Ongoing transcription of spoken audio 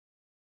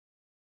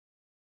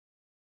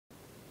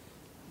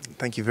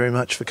Thank you very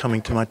much for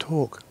coming to my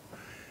talk.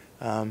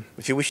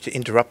 If you wish to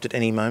interrupt at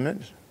any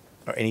moment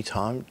or any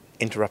time,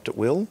 interrupt at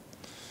will.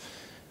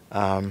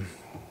 And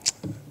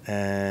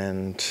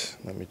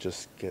let me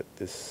just get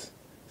this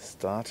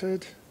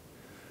started.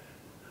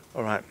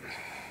 All right.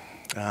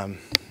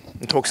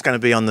 The talk's going to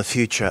be on the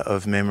future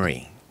of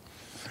memory.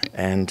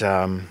 And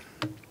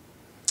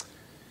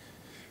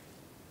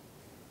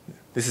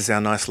this is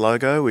our nice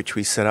logo, which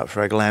we set up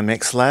for our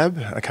GLAMx lab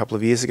a couple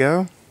of years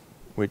ago,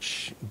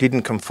 which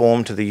didn't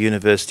conform to the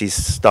university's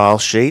style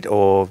sheet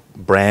or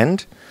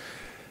brand.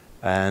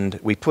 And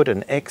we put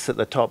an X at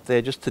the top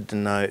there just to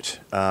denote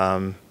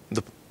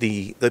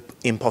the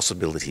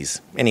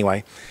impossibilities.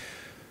 Anyway,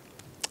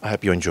 I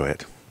hope you enjoy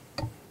it.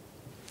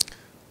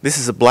 This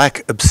is a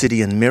black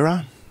obsidian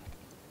mirror.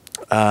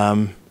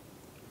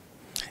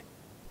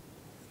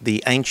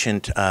 The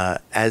ancient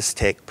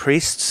Aztec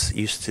priests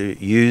used to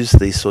use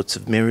these sorts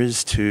of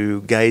mirrors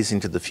to gaze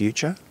into the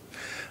future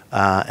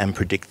and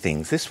predict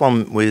things. This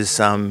one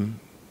was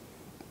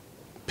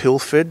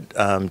pilfered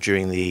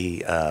during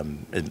the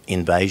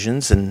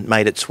invasions and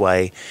made its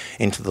way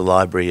into the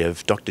library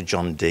of Dr.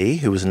 John Dee,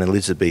 who was an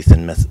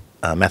Elizabethan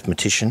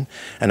mathematician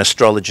and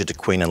astrologer to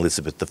Queen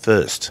Elizabeth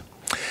I.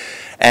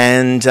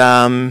 And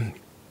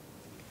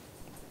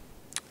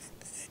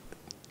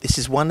this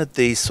is one of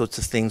these sorts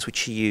of things which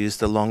he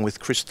used along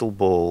with crystal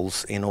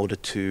balls in order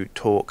to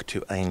talk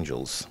to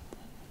angels.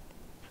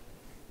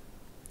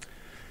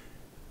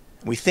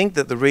 We think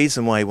that the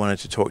reason why he wanted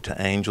to talk to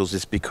angels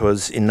is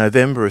because in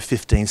November of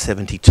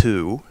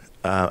 1572,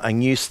 a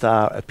new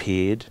star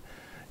appeared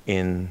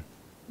in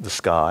the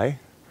sky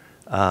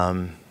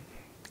in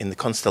the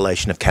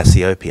constellation of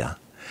Cassiopeia,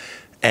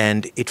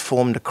 and it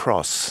formed a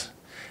cross.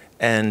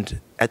 And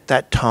at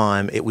that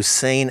time, it was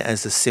seen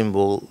as a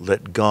symbol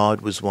that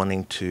God was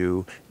wanting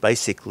to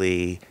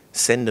basically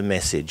send a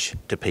message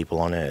to people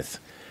on Earth.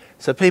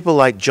 So people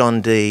like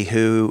John Dee,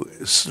 who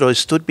sort of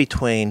stood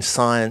between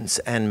science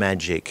and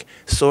magic,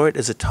 saw it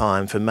as a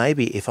time for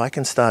maybe if I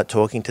can start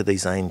talking to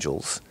these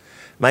angels,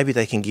 maybe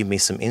they can give me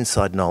some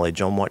inside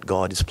knowledge on what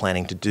God is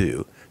planning to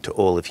do to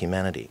all of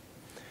humanity.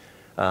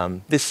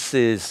 This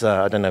is,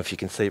 I don't know if you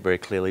can see it very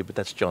clearly, but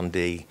that's John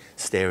Dee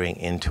staring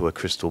into a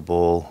crystal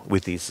ball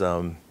with his,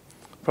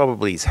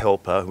 probably his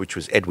helper, which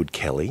was Edward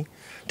Kelly,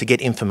 to get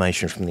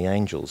information from the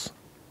angels.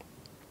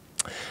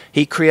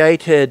 He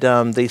created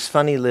this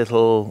funny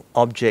little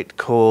object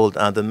called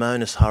the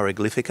Monas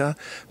Hieroglyphica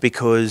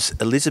because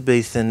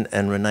Elizabethan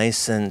and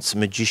Renaissance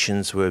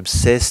magicians were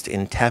obsessed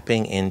in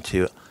tapping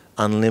into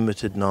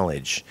unlimited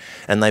knowledge,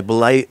 and they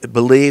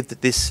believed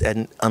that this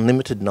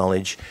unlimited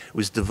knowledge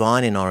was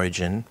divine in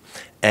origin,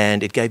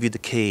 and it gave you the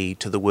key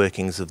to the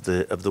workings of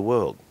the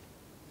world.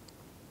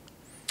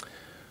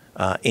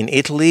 In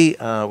Italy,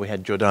 we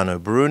had Giordano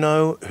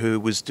Bruno, who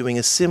was doing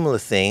a similar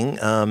thing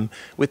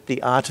with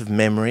the art of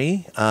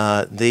memory.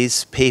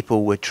 These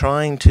people were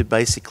trying to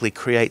basically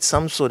create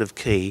some sort of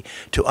key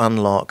to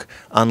unlock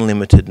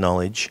unlimited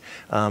knowledge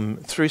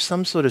through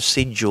some sort of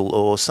sigil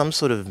or some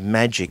sort of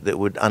magic that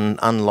would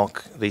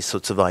unlock these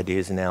sorts of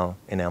ideas in our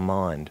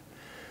mind.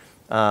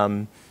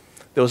 There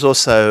was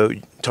also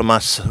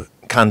Tommaso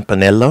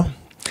Campanello.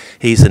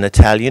 He's an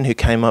Italian who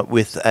came up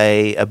with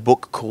a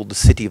book called The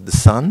City of the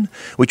Sun,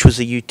 which was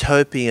a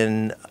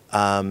utopian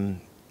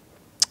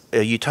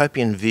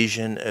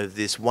vision of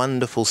this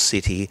wonderful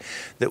city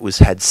that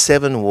had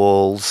 7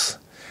 walls,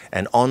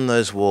 and on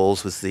those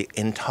walls was the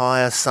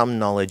entire sum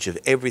knowledge of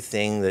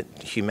everything that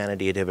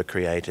humanity had ever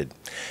created.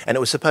 And it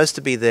was supposed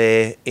to be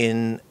there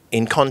in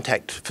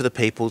contact for the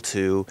people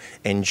to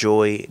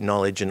enjoy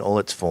knowledge in all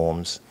its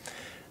forms.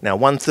 Now,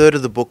 1/3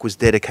 of the book was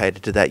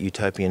dedicated to that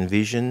utopian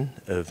vision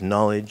of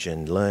knowledge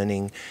and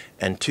learning,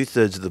 and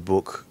 2/3 of the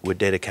book were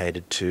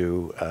dedicated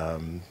to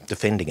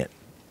defending it.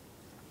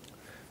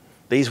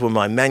 These were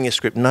my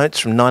manuscript notes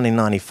from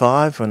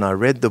 1995 when I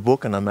read the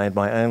book and I made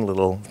my own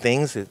little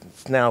things.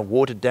 It's now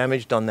water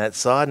damaged on that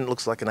side and it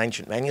looks like an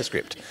ancient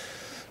manuscript,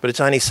 but it's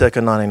only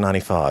circa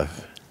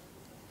 1995.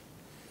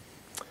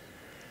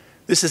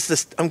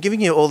 I'm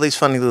giving you all these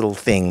funny little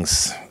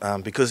things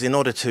because in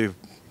order to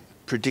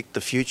predict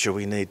the future,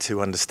 we need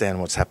to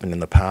understand what's happened in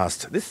the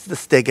past. This is the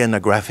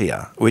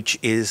Steganographia, which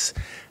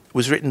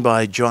was written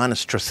by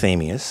Johannes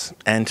Trithemius,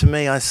 and to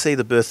me, I see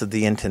the birth of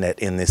the internet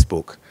in this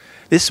book.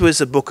 This was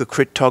a book of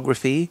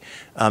cryptography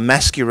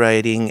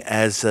masquerading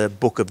as a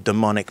book of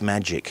demonic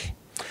magic,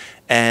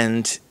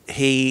 and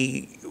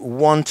he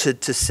wanted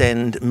to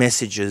send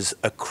messages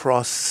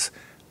across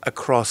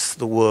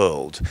the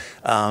world,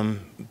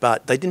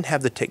 but they didn't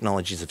have the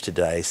technologies of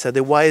today. So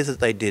the ways that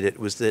they did it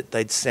was that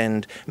they'd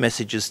send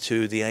messages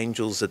to the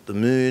angels at the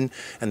moon,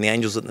 and the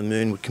angels at the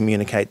moon would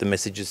communicate the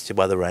messages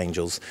to other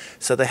angels.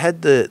 So they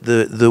had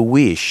the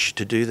wish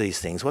to do these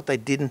things. What they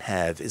didn't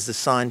have is the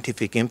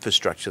scientific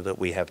infrastructure that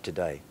we have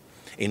today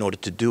in order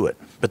to do it.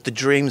 But the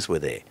dreams were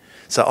there.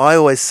 So I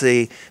always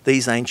see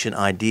these ancient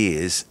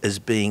ideas as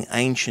being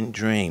ancient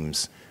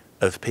dreams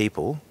of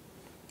people,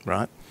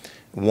 right?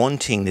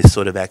 wanting this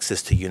sort of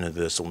access to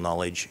universal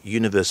knowledge,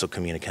 universal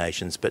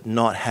communications, but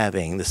not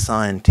having the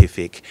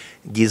scientific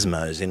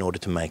gizmos in order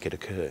to make it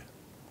occur.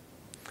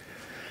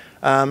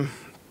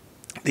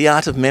 The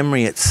art of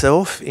memory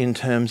itself, in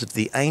terms of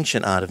the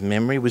ancient art of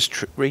memory, was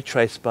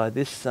retraced by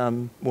this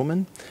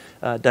woman,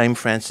 Dame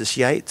Frances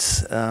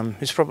Yates,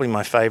 who's probably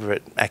my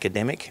favourite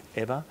academic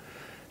ever.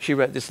 She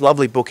wrote this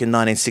lovely book in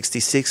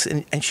 1966,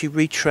 and she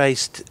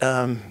retraced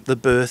the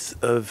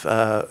birth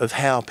of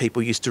how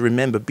people used to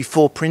remember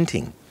before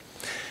printing.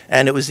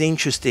 And it was an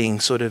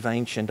interesting sort of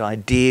ancient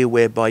idea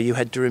whereby you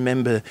had to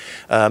remember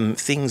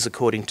things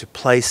according to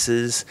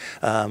places,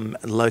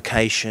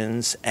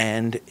 locations,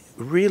 and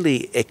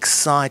really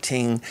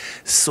exciting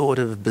sort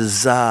of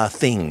bizarre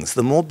things.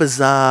 The more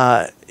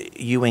bizarre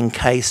you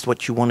encased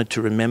what you wanted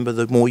to remember,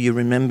 the more you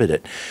remembered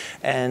it.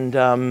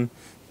 And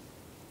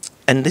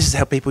this is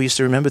how people used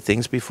to remember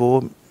things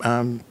before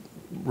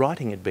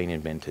writing had been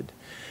invented.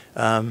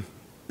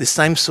 This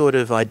same sort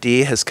of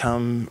idea has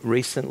come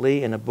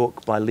recently in a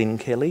book by Lynn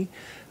Kelly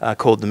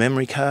called The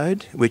Memory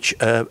Code, which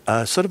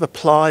sort of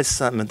applies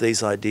some of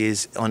these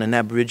ideas on an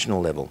Aboriginal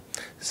level.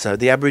 So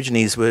the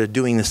Aborigines were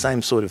doing the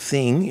same sort of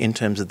thing in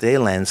terms of their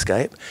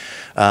landscape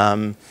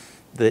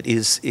that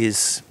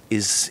is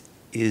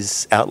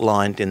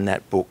outlined in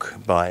that book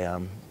by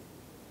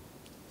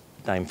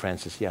Dame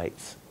Frances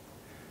Yates.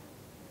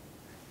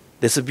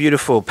 There's a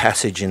beautiful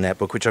passage in that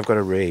book which I've got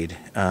to read.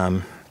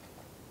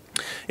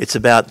 It's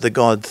about the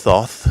god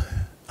Thoth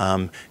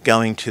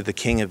going to the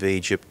king of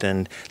Egypt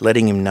and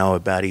letting him know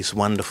about his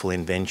wonderful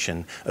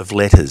invention of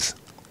letters.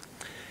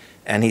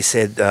 And he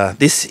said,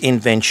 "This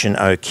invention,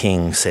 O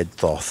king," said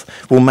Thoth,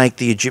 "will make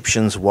the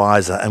Egyptians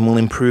wiser and will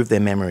improve their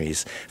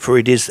memories, for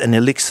it is an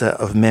elixir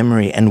of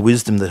memory and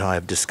wisdom that I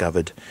have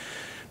discovered."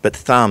 But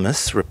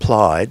Thamus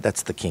replied,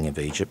 that's the king of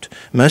Egypt,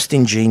 "Most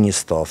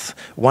ingenious Thoth,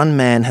 one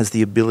man has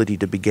the ability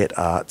to beget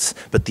arts,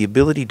 but the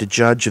ability to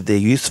judge of their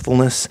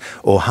usefulness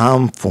or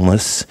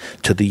harmfulness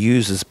to the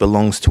users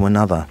belongs to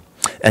another.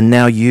 And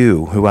now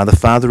you, who are the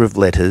father of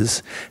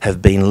letters,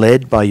 have been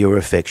led by your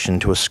affection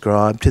to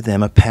ascribe to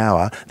them a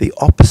power the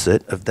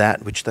opposite of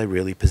that which they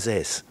really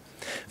possess.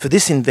 For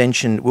this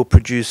invention will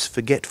produce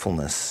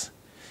forgetfulness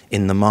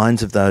in the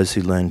minds of those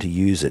who learn to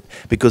use it,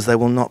 because they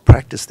will not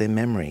practice their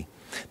memory.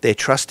 Their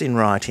trust in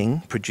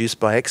writing,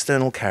 produced by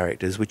external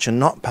characters which are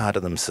not part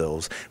of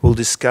themselves, will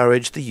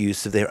discourage the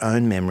use of their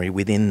own memory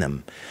within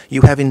them.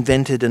 You have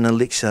invented an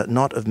elixir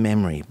not of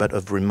memory, but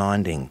of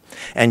reminding,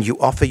 and you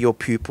offer your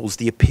pupils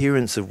the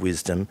appearance of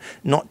wisdom,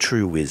 not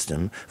true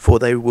wisdom, for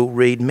they will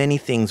read many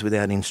things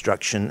without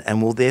instruction,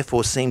 and will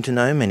therefore seem to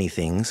know many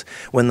things,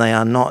 when they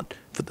are not,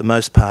 for the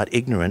most part,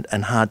 ignorant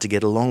and hard to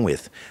get along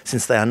with,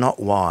 since they are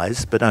not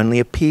wise, but only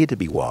appear to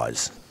be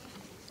wise."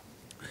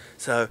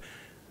 So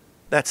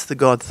that's the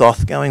god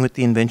Thoth going with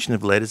the invention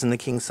of letters, and the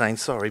king saying,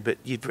 "Sorry, but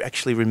you've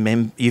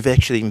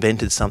actually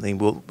invented something.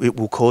 It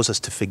will cause us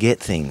to forget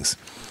things."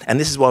 And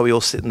this is why we all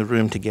sit in the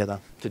room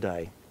together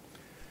today.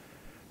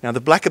 Now,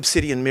 the black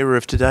obsidian mirror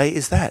of today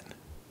is that,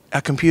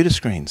 our computer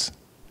screens.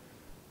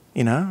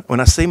 You know, when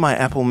I see my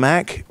Apple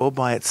Mac all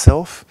by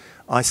itself,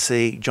 I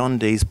see John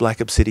Dee's black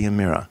obsidian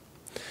mirror.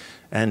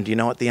 And you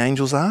know what the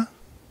angels are?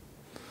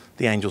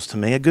 The angels to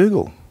me are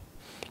Google.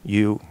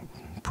 You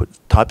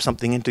type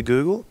something into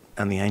Google,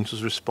 and the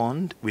angels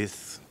respond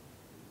with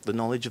the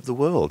knowledge of the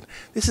world.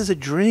 This is a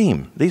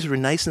dream. These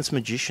Renaissance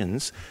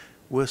magicians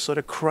were sort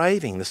of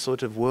craving the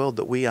sort of world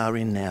that we are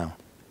in now.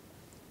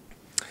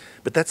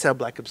 But that's our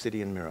black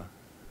obsidian mirror.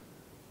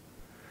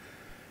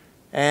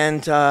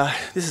 And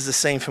this is a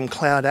scene from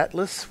Cloud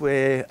Atlas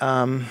where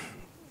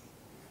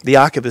the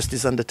archivist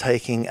is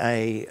undertaking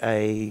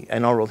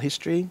an oral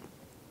history.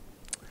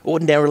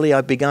 Ordinarily,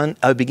 I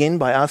begin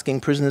by asking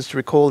prisoners to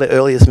recall their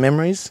earliest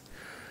memories,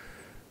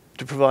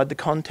 to provide the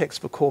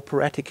context for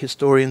corporatic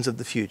historians of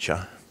the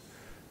future.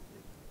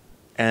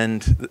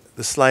 And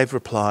the slave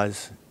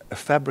replies,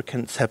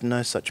 "Fabricants have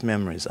no such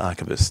memories,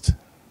 archivist."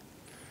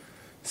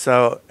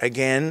 So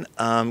again,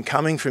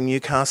 coming from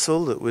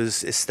Newcastle, that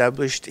was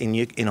established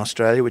in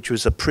Australia, which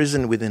was a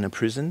prison within a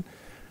prison.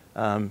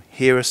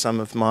 Here are some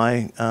of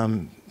my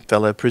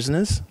fellow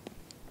prisoners.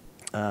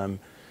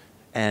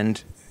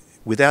 And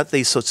without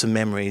these sorts of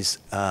memories,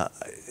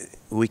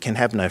 we can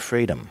have no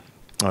freedom.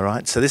 All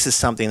right, so this is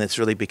something that's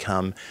really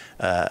become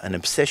an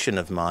obsession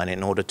of mine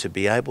in order to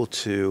be able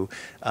to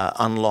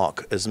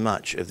unlock as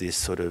much of this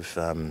sort of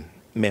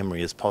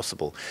memory as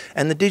possible.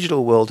 And the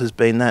digital world has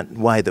been that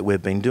way that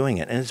we've been doing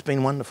it, and it's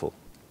been wonderful.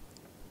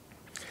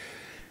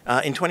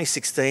 In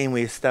 2016,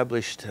 we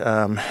established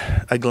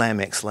a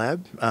GLAMx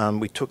lab.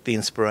 We took the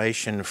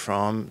inspiration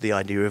from the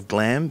idea of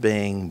GLAM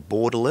being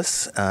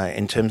borderless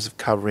in terms of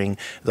covering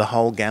the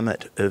whole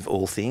gamut of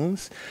all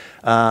things.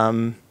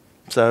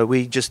 So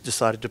we just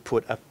decided to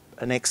put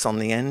an X on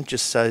the end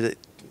just so that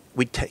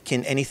we'd take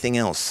in anything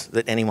else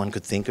that anyone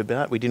could think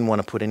about. We didn't want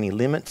to put any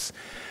limits.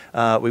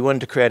 We wanted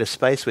to create a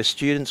space where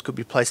students could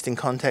be placed in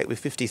contact with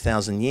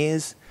 50,000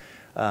 years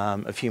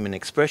of human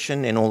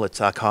expression in all its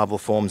archival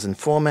forms and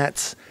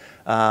formats.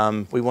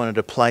 We wanted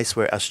a place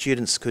where our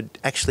students could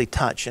actually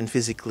touch and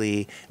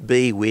physically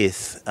be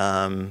with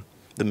the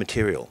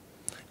material.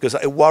 Because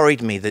it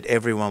worried me that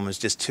everyone was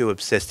just too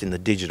obsessed in the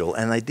digital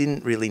and they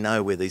didn't really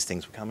know where these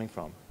things were coming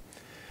from.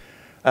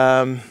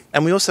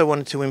 And we also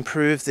wanted to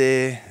improve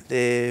their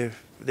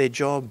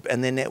job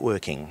and their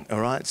networking, all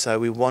right? So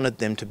we wanted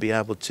them to be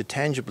able to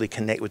tangibly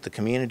connect with the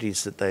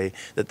communities that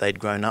they'd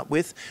grown up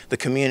with, the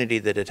community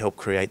that had helped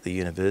create the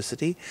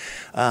university,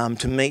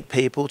 to meet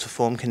people, to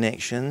form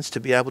connections, to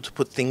be able to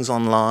put things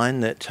online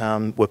that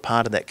were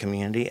part of that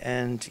community.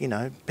 And, you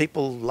know,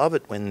 people love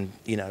it when,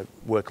 you know,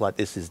 work like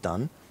this is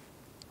done.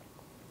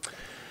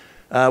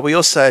 We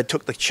also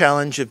took the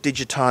challenge of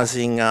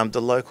digitising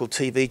the local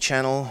TV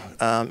channel,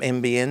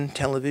 NBN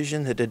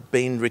television, that had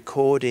been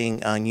recording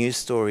news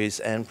stories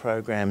and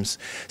programs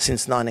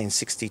since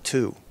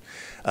 1962.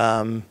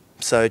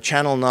 So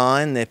Channel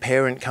 9, their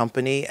parent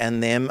company,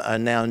 and them are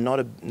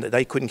now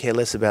they couldn't care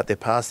less about their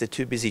past. They're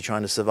too busy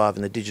trying to survive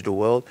in the digital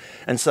world.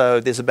 And so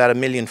there's about 1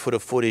 million foot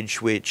of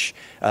footage which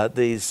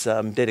these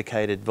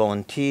dedicated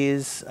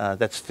volunteers,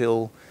 that's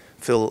Phil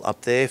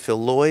up there, Phil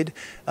Lloyd,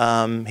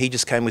 he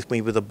just came with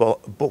me with a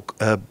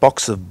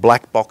box of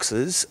black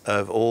boxes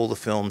of all the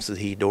films that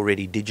he'd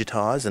already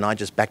digitised, and I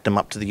just backed them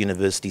up to the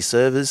university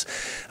servers.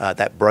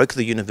 That broke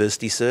the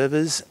university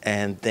servers,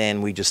 and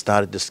then we just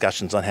started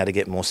discussions on how to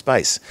get more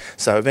space.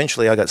 So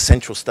eventually I got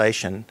Central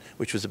Station,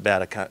 which was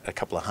about a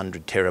couple of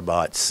 100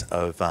 terabytes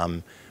of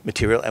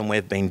material, and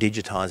we've been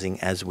digitising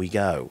as we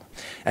go.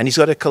 And he's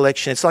got a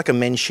collection, it's like a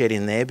men's shed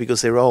in there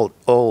because they're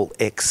all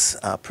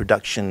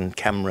ex-production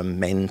camera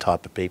men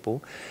type of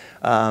people.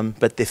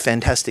 But they're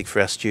fantastic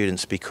for our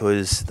students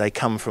because they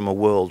come from a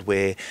world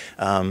where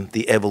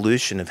the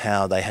evolution of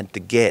how they had to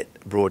get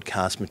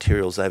broadcast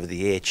materials over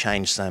the air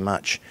changed so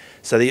much.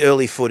 So the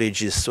early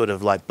footage is sort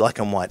of like black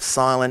and white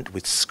silent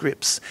with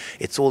scripts.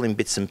 It's all in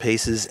bits and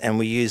pieces, and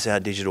we use our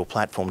digital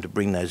platform to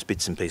bring those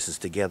bits and pieces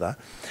together.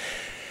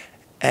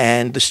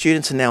 And the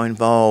students are now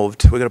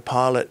involved. We've got a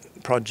pilot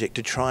project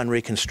to try and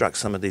reconstruct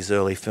some of these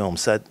early films.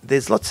 So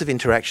there's lots of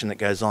interaction that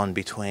goes on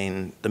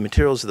between the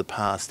materials of the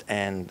past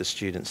and the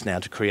students now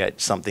to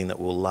create something that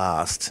will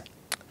last,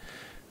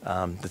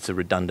 that's a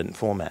redundant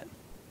format.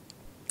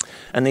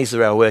 And these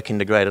are our work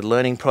integrated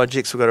learning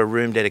projects. We've got a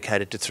room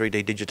dedicated to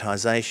 3D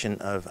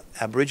digitisation of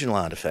Aboriginal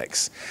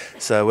artefacts.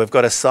 So we've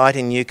got a site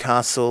in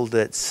Newcastle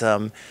that's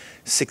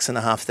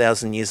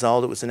 6,500 years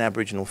old. It was an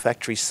Aboriginal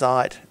factory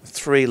site,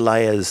 3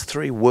 layers,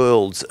 3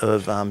 worlds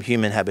of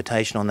human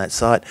habitation on that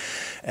site,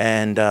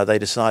 and they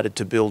decided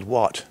to build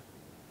what?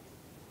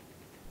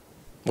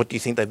 What do you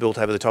think they built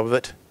over the top of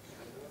it?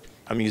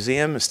 A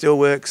museum, a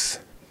steelworks,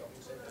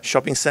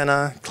 shopping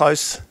centre,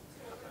 close?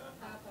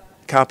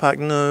 Car park,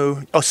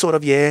 no. Oh, sort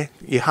of, yeah,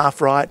 you're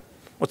half right.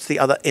 What's the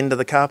other end of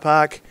the car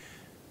park?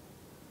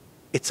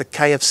 It's a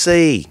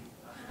KFC.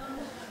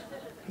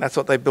 That's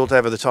what they built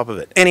over the top of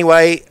it.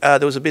 Anyway,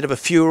 there was a bit of a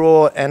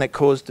furore and it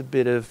caused a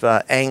bit of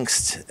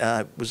angst.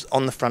 It was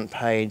on the front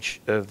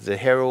page of the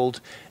Herald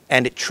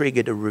and it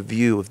triggered a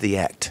review of the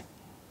Act.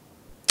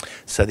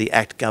 So the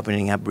Act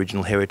governing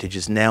Aboriginal heritage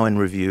is now in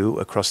review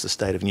across the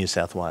state of New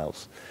South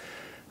Wales.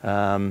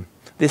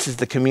 This is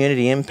the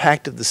community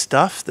impact of the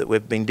stuff that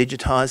we've been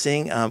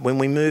digitising. When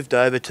we moved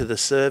over to the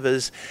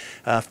servers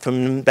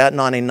from about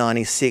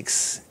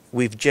 1996,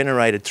 we've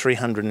generated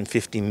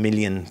 350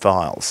 million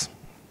files.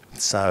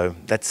 So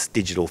that's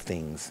digital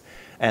things.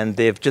 And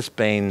they've just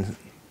been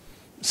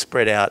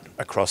spread out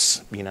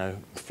across, you know,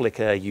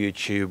 Flickr,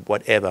 YouTube,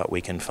 whatever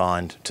we can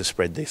find to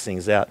spread these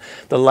things out.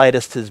 The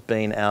latest has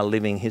been our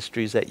Living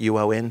Histories at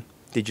UON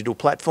digital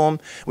platform,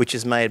 which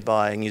is made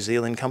by a New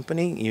Zealand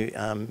company.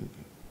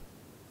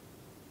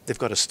 They've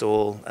got a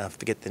stall, I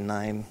forget their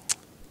name.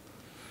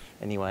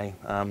 Anyway,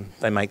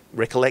 they make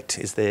Recollect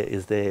is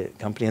their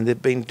company, and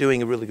they've been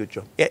doing a really good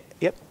job.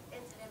 Yep.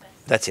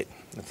 That's it.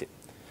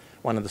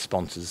 One of the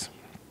sponsors.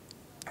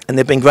 And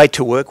they've been great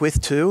to work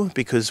with too,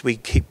 because we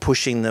keep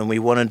pushing them. We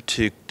wanted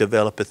to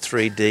develop a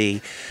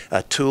 3D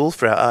tool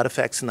for our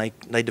artefacts, and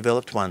they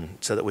developed one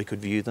so that we could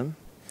view them.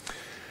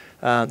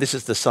 This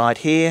is the site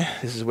here.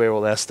 This is where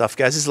all our stuff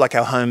goes. This is like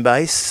our home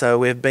base. So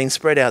we've been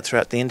spread out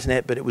throughout the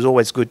internet, but it was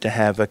always good to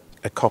have a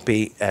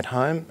copy at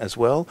home as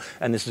well.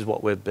 And this is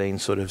what we've been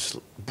sort of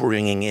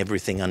bringing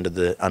everything under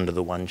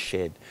the one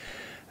shed.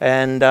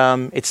 And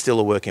it's still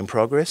a work in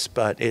progress,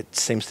 but it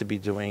seems to be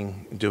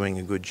doing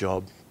a good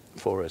job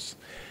for us.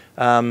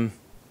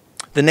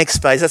 The next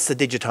phase, that's the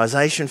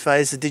digitisation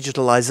phase. The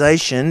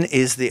digitalisation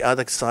is the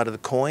other side of the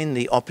coin,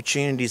 the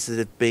opportunities that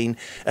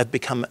have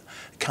become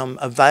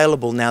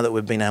available now that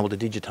we've been able to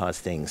digitise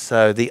things.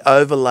 So the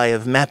overlay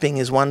of mapping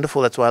is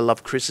wonderful. That's why I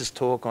love Chris's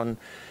talk on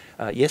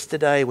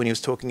yesterday when he was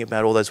talking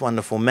about all those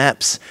wonderful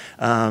maps.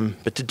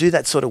 But to do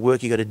that sort of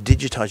work, you've got to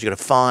digitise, you've got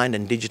to find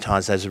and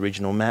digitise those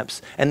original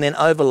maps and then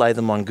overlay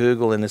them on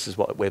Google, and this is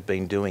what we've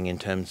been doing in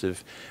terms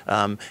of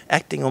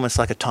acting almost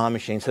like a time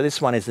machine. So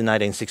this one is the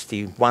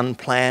 1861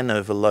 plan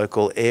of a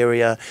local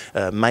area,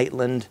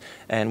 Maitland,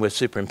 and we've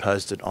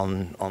superimposed it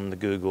on the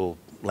Google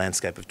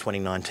landscape of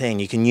 2019.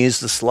 You can use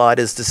the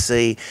sliders to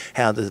see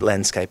how the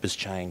landscape has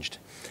changed.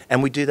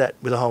 And we do that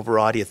with a whole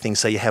variety of things,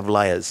 so you have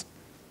layers.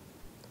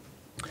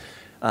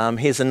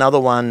 Here's another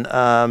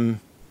one.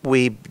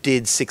 We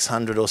did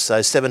 600 or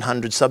so,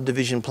 700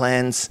 subdivision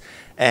plans,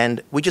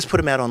 and we just put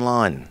them out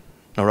online,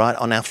 all right,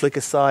 on our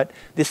Flickr site.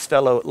 This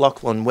fellow,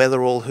 Lachlan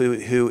Weatherall,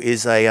 who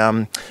is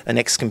an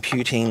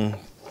ex-computing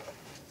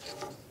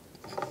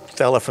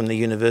fella from the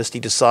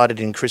university, decided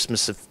in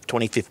Christmas of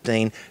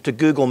 2015 to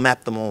Google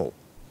map them all.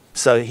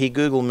 So he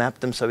Google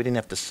mapped them so we didn't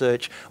have to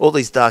search. All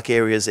these dark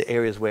areas are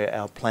areas where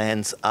our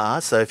plans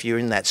are. So if you're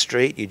in that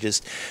street, you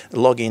just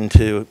log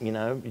into, you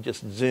know, you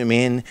just zoom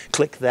in,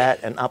 click that,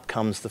 and up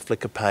comes the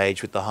Flickr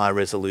page with the high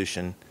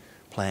resolution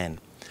plan.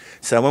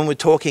 So when we were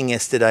talking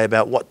yesterday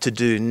about what to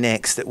do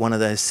next at one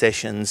of those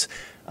sessions,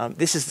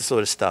 this is the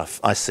sort of stuff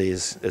I see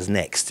as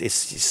next. It's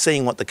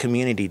seeing what the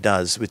community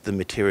does with the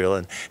material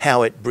and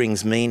how it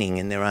brings meaning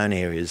in their own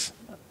areas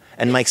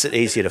and makes it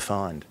easier to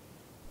find.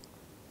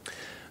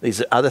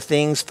 These are other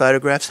things,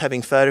 photographs,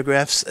 having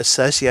photographs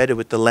associated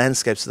with the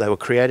landscapes that they were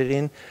created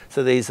in.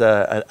 So these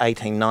are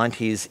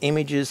 1890s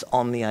images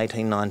on the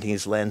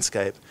 1890s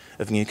landscape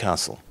of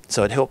Newcastle.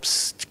 So it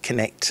helps to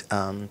connect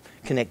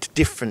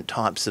different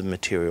types of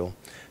material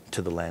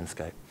to the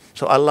landscape.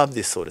 So I love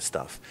this sort of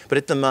stuff. But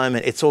at the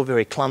moment, it's all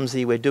very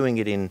clumsy. We're doing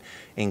it in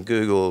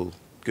Google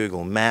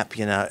Map,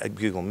 you know,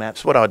 Google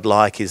Maps. What I'd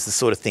like is the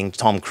sort of thing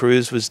Tom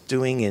Cruise was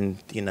doing in,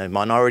 you know,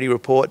 Minority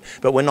Report,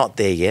 but we're not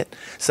there yet.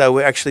 So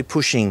we're actually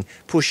pushing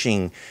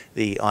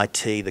the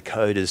IT, the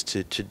coders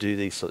to do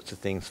these sorts of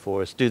things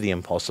for us, do the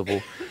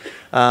impossible.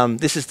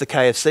 This is the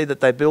KFC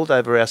that they built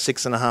over our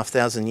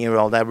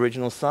 6,500-year-old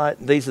Aboriginal site.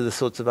 These are the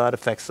sorts of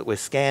artefacts that we're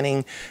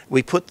scanning.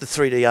 We put the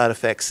 3D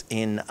artefacts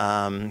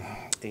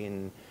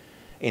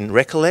in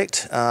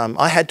Recollect.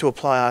 I had to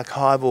apply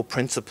archival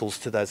principles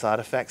to those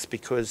artefacts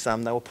because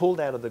they were pulled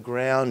out of the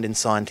ground in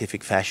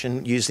scientific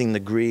fashion using the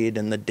grid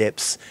and the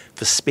depths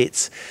for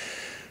spits.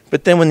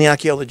 But then when the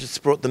archaeologists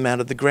brought them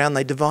out of the ground,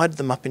 they divided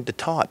them up into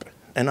type.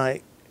 And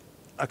I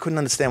couldn't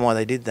understand why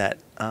they did that.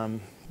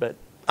 But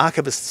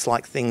archivists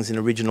like things in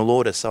original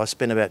order, so I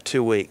spent about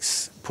 2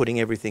 weeks putting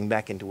everything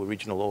back into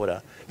original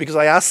order. Because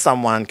I asked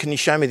someone, can you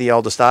show me the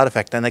oldest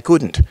artefact? And they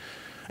couldn't.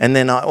 And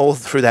then all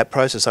through that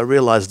process, I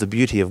realised the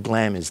beauty of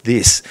GLAM is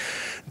this,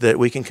 that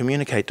we can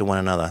communicate to one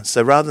another.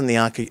 So rather than the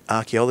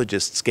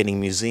archaeologists getting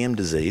museum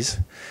disease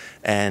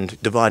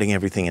and dividing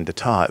everything into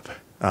type,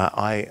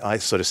 I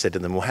sort of said to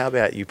them, well, how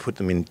about you put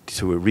them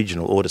into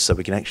original order so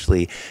we can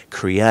actually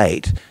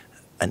create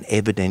an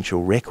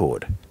evidential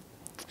record?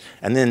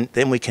 And then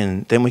we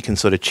can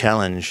sort of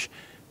challenge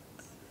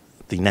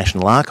the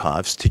National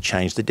Archives to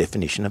change the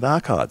definition of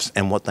archives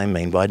and what they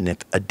mean by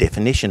a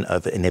definition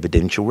of an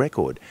evidential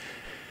record.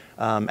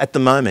 At the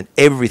moment,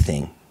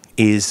 everything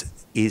is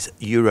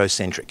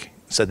Eurocentric.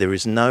 So there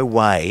is no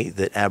way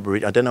that I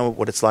don't know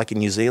what it's like in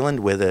New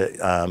Zealand, whether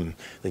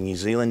the New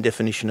Zealand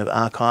definition of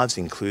archives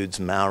includes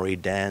Maori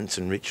dance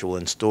and ritual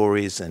and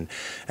stories and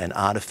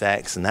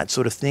artefacts and that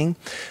sort of thing.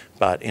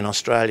 But in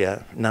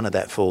Australia, none of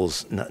that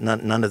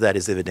none of that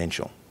is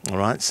evidential. All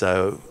right,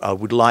 so I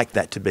would like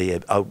that to be,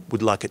 I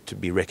would like it to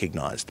be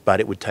recognised, but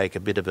it would take a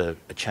bit of a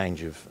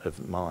change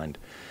of mind.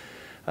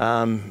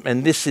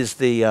 And this is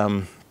the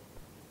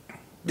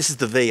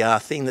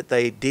VR thing that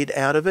they did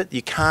out of it.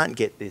 You can't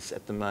get this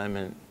at the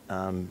moment.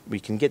 We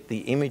can get the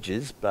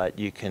images, but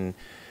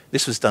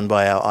this was done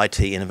by our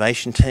IT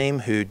innovation team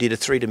who did a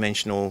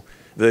three-dimensional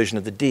version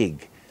of the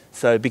dig.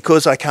 So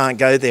because I can't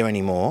go there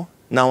anymore,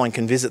 no one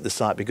can visit the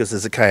site because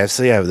there's a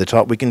KFC over the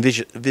top. We can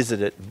visit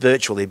it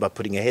virtually by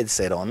putting a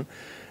headset on,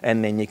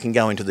 and then you can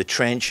go into the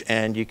trench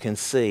and you can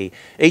see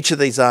each of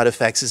these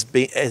artefacts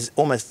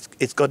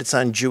it's got its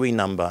own Dewey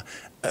number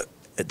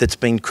that's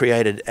been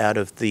created out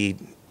of the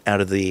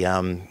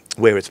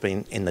where it's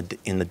been in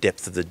the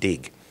depth of the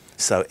dig.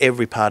 So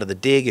every part of the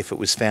dig, if it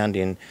was found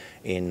in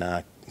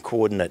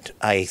coordinate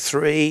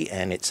A3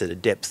 and it's at a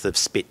depth of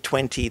spit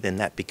 20, then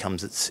that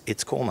becomes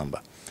its call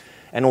number,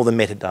 and all the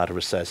metadata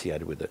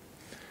associated with it.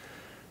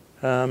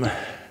 The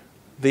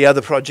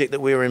other project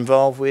that we were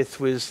involved with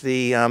was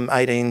the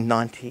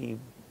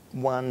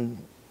 1891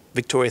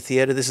 Victoria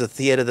Theatre. This is a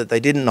theatre that they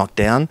didn't knock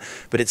down,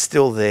 but it's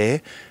still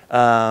there.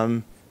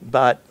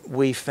 But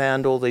we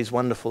found all these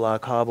wonderful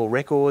archival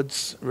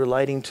records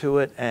relating to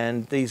it,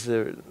 and these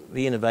are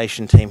the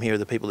innovation team here, are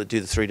the people that do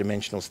the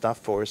three-dimensional stuff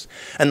for us,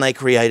 and they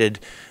created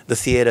the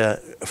theatre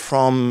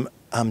from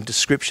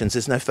descriptions.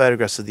 There's no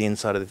photographs of the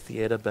inside of the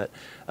theatre, but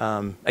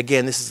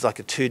again, this is like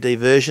a 2D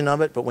version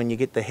of it, but when you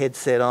get the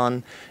headset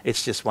on,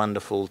 it's just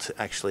wonderful to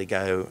actually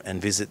go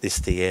and visit this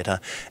theatre.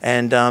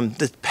 And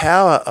the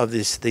power of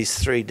these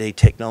 3D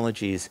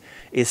technologies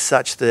is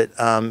such that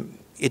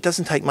it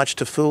doesn't take much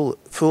to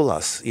fool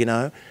us, you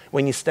know.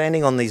 When you're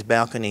standing on these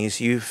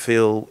balconies, you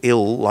feel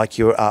ill like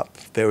you're up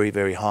very,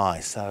 very high.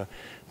 So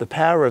the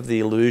power of the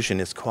illusion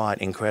is quite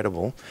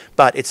incredible,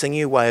 but it's a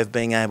new way of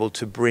being able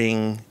to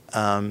bring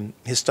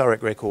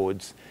historic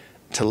records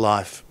to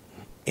life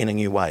in a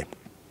new way.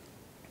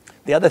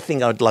 The other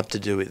thing I'd love to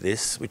do with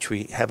this, which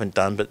we haven't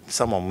done, but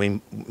someone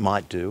we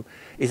might do,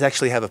 is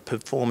actually have a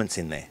performance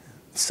in there.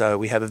 So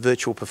we have a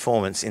virtual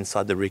performance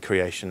inside the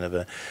recreation of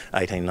a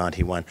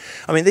 1891.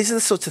 I mean, these are the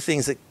sorts of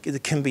things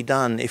that can be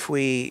done if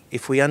we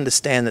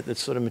understand that the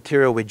sort of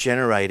material we're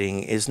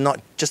generating is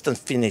not just a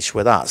finish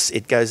with us.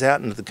 It goes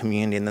out into the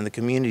community, and then the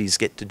communities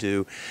get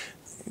to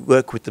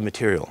work with the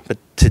material. But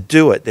to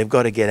do it, they've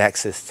got to get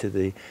access to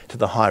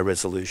the high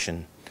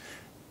resolution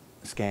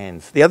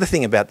scans. The other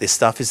thing about this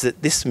stuff is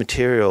that this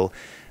material,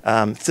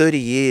 30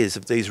 years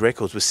of these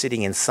records were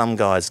sitting in some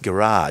guy's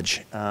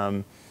garage.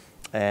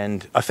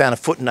 And I found a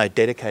footnote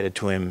dedicated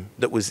to him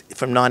that was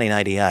from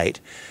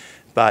 1988,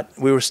 but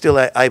we were still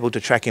able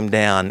to track him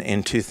down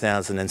in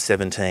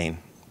 2017.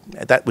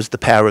 That was the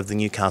power of the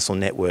Newcastle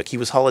network. He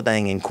was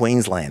holidaying in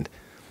Queensland,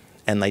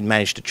 and they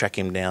managed to track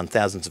him down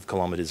thousands of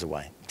kilometres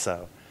away.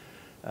 So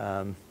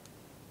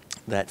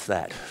that's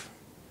that.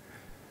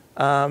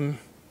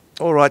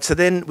 All right, so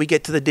then we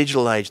get to the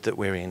digital age that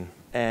we're in.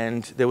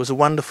 And there was a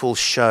wonderful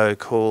show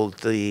called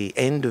The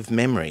End of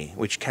Memory,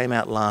 which came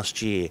out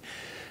last year,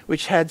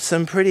 which had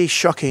some pretty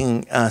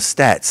shocking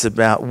stats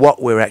about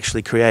what we're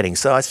actually creating.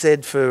 So I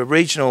said for a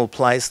regional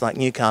place like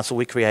Newcastle,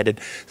 we created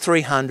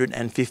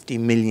 350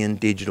 million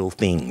digital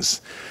things.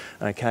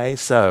 Okay,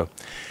 so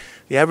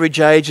the average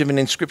age of an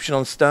inscription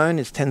on stone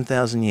is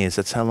 10,000 years.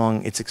 That's how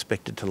long it's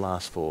expected to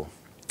last for.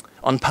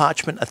 On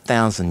parchment,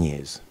 1,000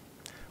 years.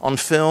 On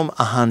film,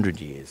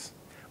 100 years.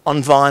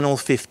 On vinyl,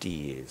 50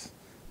 years.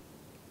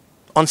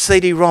 On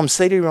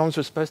CD-ROMs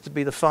were supposed to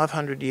be the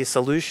 500-year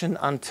solution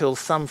until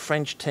some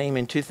French team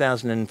in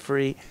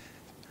 2003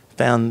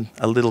 found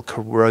a little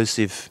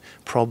corrosive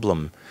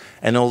problem.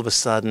 And all of a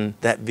sudden,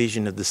 that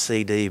vision of the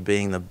CD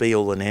being the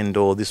be-all and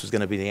end-all, this was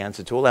going to be the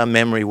answer to all our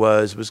memory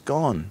woes, was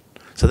gone.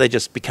 So they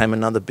just became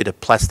another bit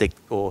of plastic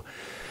or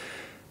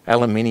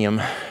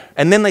aluminium.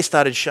 And then they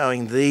started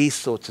showing these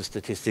sorts of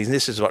statistics, and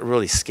this is what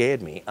really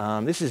scared me.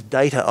 This is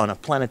data on a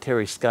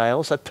planetary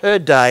scale. So per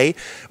day,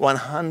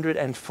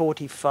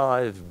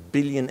 145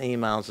 billion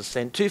emails are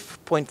sent,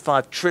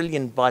 2.5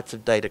 trillion bytes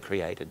of data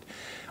created.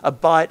 A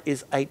byte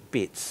is 8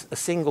 bits, a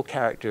single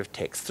character of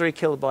text. 3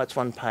 kilobytes,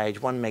 1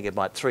 page, 1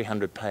 megabyte,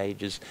 300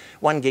 pages,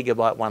 1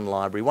 gigabyte, 1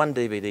 library, 1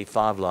 DVD,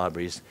 5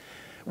 libraries.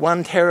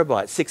 1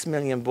 terabyte, 6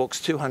 million books,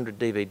 200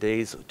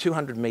 DVDs,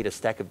 200 metre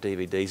stack of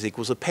DVDs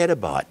equals a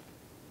petabyte.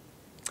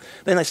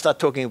 Then they start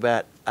talking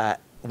about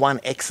 1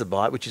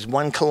 exabyte, which is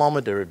 1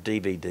 kilometre of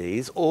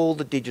DVDs, all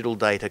the digital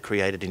data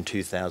created in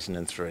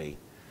 2003.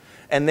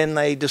 And then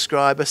they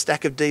describe a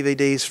stack of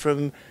DVDs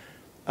from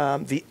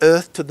the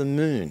Earth to the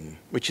Moon,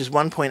 which is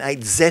 1.8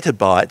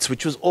 zettabytes,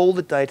 which was all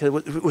the data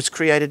was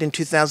created in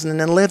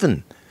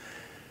 2011.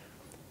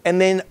 And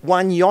then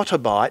 1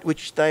 yottabyte,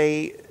 which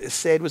they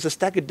said was a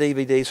stack of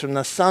DVDs from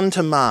the Sun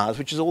to Mars,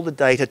 which is all the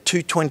data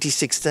to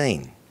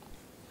 2016.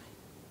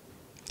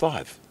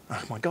 5.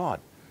 Oh my God.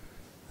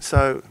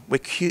 So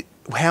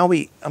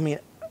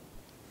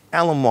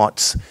Alan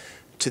Watts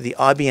to the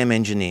IBM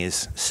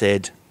engineers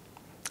said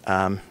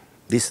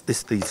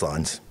these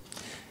lines.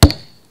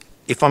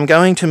 If I'm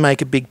going to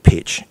make a big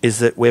pitch, is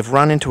that we've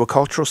run into a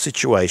cultural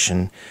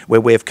situation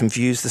where we've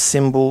confused the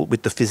symbol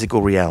with the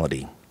physical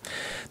reality,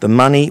 the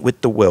money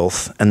with the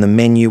wealth, and the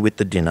menu with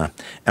the dinner,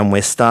 and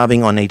we're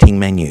starving on eating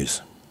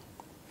menus.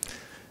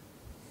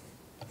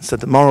 So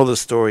the moral of the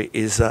story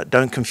is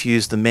don't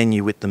confuse the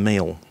menu with the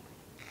meal.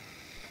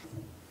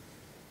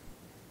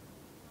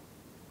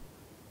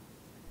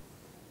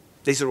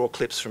 These are all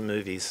clips from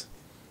movies,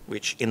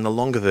 which in the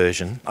longer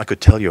version I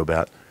could tell you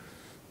about.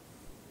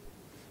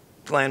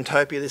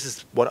 GLAMtopia, this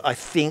is what I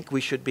think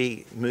we should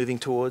be moving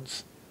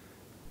towards.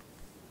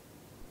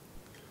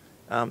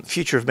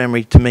 Future of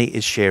memory to me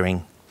is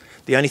sharing.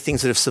 The only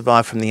things that have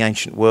survived from the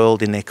ancient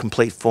world in their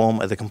complete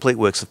form are the complete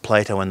works of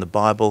Plato and the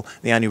Bible.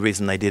 The only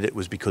reason they did it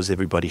was because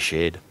everybody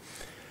shared.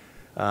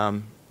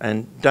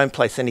 And don't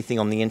place anything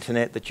on the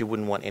internet that you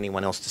wouldn't want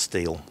anyone else to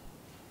steal.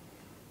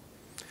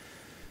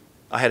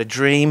 I had a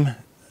dream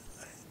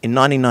in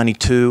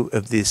 1992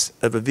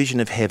 of a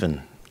vision of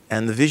heaven,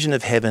 and the vision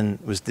of heaven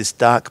was this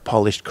dark,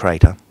 polished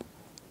crater.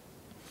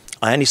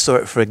 I only saw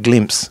it for a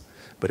glimpse,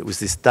 but it was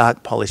this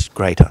dark, polished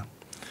crater.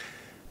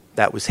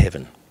 That was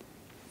heaven.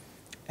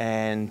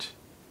 And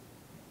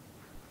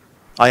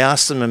I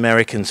asked some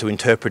Americans who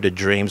interpreted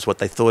dreams what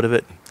they thought of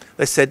it.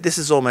 They said this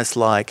is almost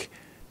like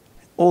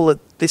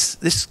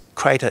this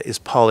crater is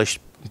polished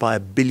by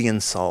 1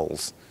 billion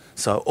souls.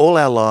 So all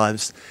our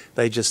lives,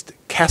 they just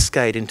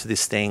cascade into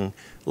this thing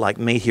like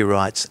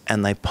meteorites,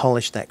 and they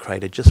polish that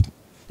crater just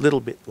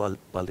little bit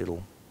by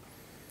little.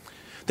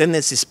 Then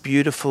there's this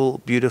beautiful,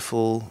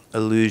 beautiful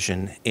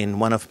illusion in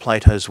one of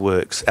Plato's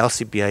works,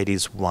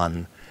 Alcibiades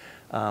 1,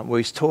 where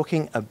he's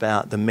talking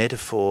about the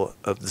metaphor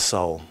of the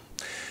soul.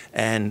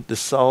 And the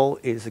soul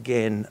is,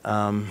 again,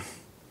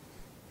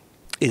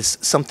 is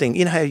something,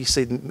 you know how you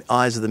see the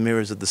eyes are the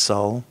mirrors of the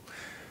soul?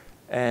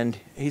 And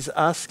he's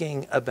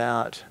asking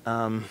about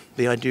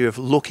the idea of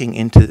looking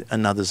into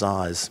another's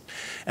eyes.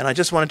 And I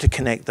just wanted to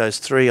connect those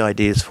three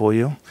ideas for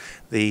you.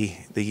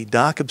 The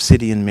dark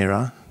obsidian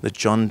mirror that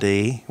John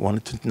Dee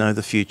wanted to know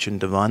the future and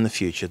divine the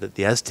future, that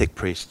the Aztec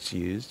priests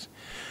used.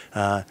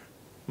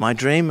 My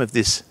dream of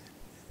this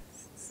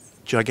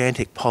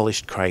gigantic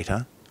polished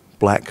crater,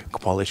 black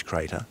polished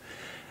crater,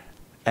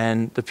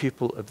 and the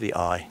pupil of the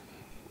eye.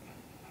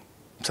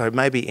 So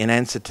maybe in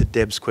answer to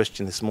Deb's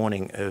question this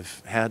morning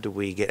of how do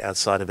we get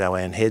outside of our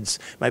own heads,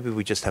 maybe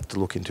we just have to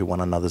look into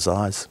one another's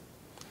eyes.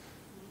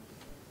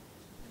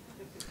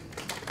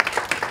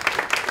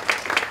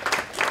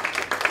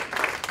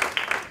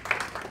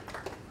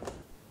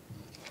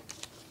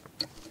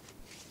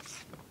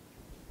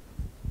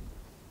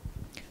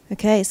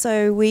 Okay,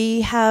 so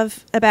we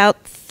have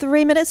about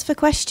 3 minutes for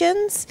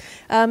questions.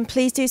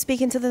 Please do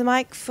speak into the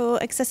mic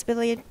for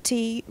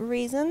accessibility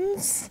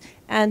reasons,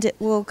 and it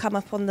will come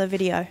up on the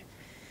video.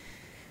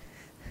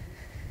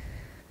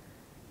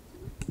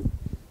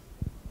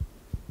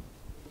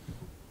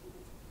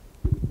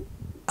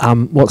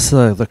 What's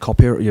the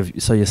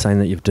copyright? So you're saying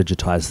that you've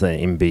digitized the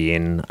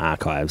MBN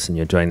archives and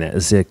you're doing that.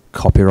 Is there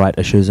copyright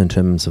issues in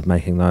terms of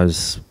making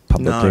those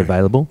publicly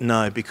available?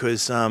 No,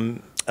 because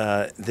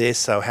they're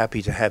so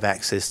happy to have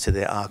access to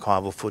their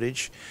archival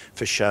footage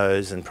for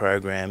shows and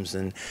programs,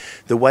 and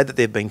the way that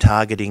they've been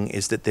targeting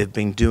is that they've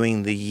been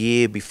doing the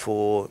year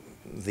before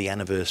the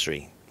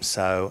anniversary.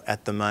 So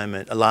at the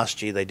moment,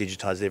 last year they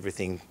digitised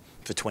everything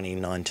for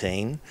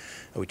 2019,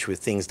 which were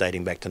things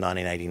dating back to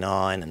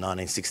 1989 and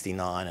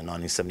 1969 and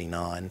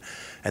 1979,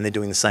 and they're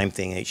doing the same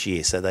thing each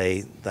year. So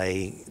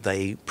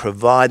they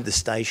provide the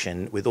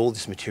station with all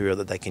this material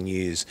that they can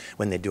use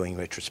when they're doing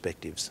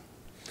retrospectives.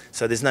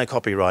 So there's no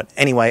copyright.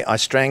 Anyway, I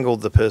strangled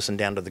the person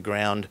down to the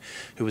ground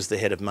who was the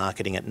head of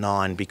marketing at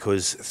Nine,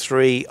 because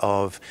 3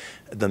 of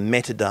the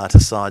metadata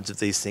sides of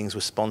these things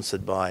were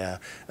sponsored by a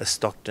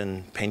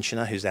Stockton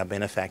pensioner who's our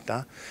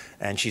benefactor,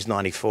 and she's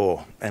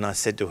 94. And I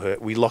said to her,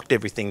 we locked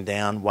everything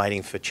down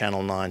waiting for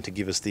Channel 9 to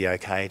give us the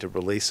okay to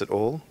release it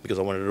all, because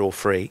I wanted it all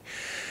free.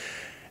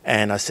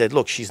 And I said,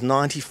 look, she's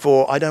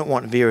 94. I don't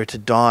want Vera to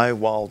die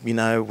while, you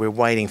know, we're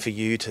waiting for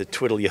you to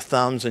twiddle your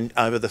thumbs and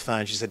over the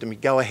phone. She said to me,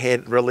 go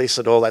ahead, release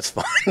it all, that's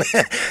fine.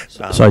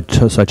 So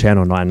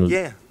Channel 9...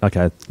 Yeah.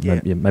 Okay, yeah.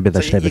 Maybe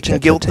they should have a chat. You can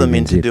guilt them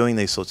into doing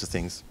these sorts of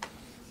things.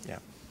 Yeah.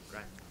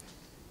 Great.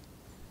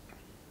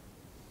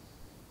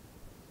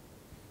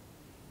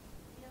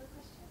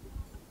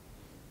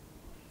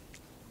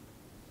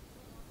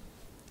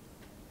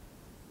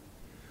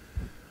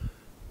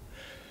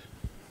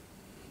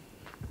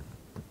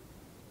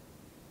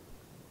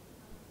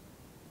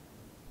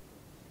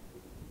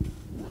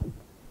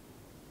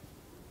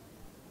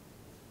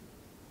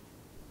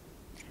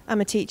 I'm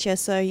a teacher,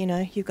 so, you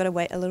know, you've got to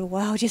wait a little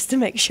while just to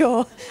make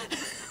sure.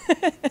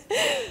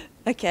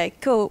 Okay,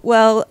 cool.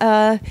 Well,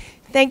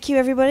 thank you,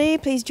 everybody.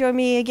 Please join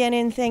me again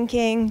in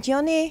thanking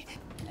Gionni.